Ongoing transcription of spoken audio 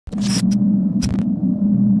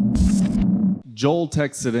Joel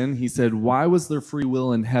texted in, he said, "Why was there free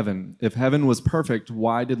will in heaven? If heaven was perfect,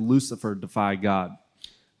 why did Lucifer defy God?"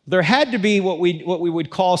 There had to be what we would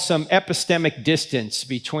call some epistemic distance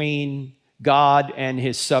between God and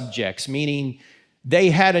his subjects, meaning they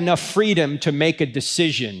had enough freedom to make a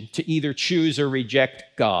decision to either choose or reject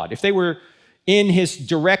God. If they were in his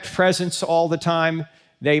direct presence all the time,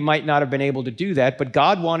 they might not have been able to do that, but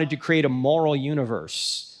God wanted to create a moral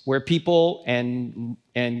universe where people and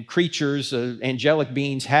creatures, angelic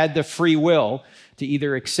beings, had the free will to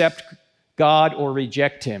either accept God or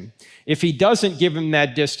reject him. If he doesn't give them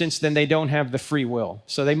that distance, then they don't have the free will.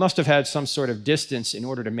 So they must have had some sort of distance in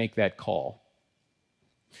order to make that call.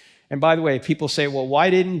 And by the way, people say, well, why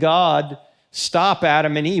didn't God stop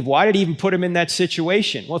Adam and Eve? Why did he even put them in that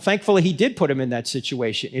situation? Well, thankfully, he did put them in that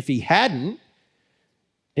situation. If he hadn't,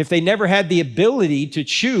 if they never had the ability to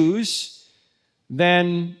choose,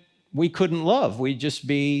 then we couldn't love. We'd just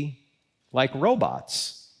be like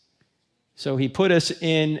robots. So he put us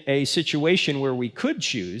in a situation where we could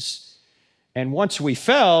choose. And once we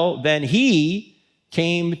fell, then he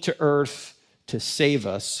came to earth to save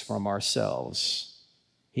us from ourselves.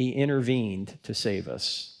 He intervened to save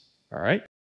us. All right?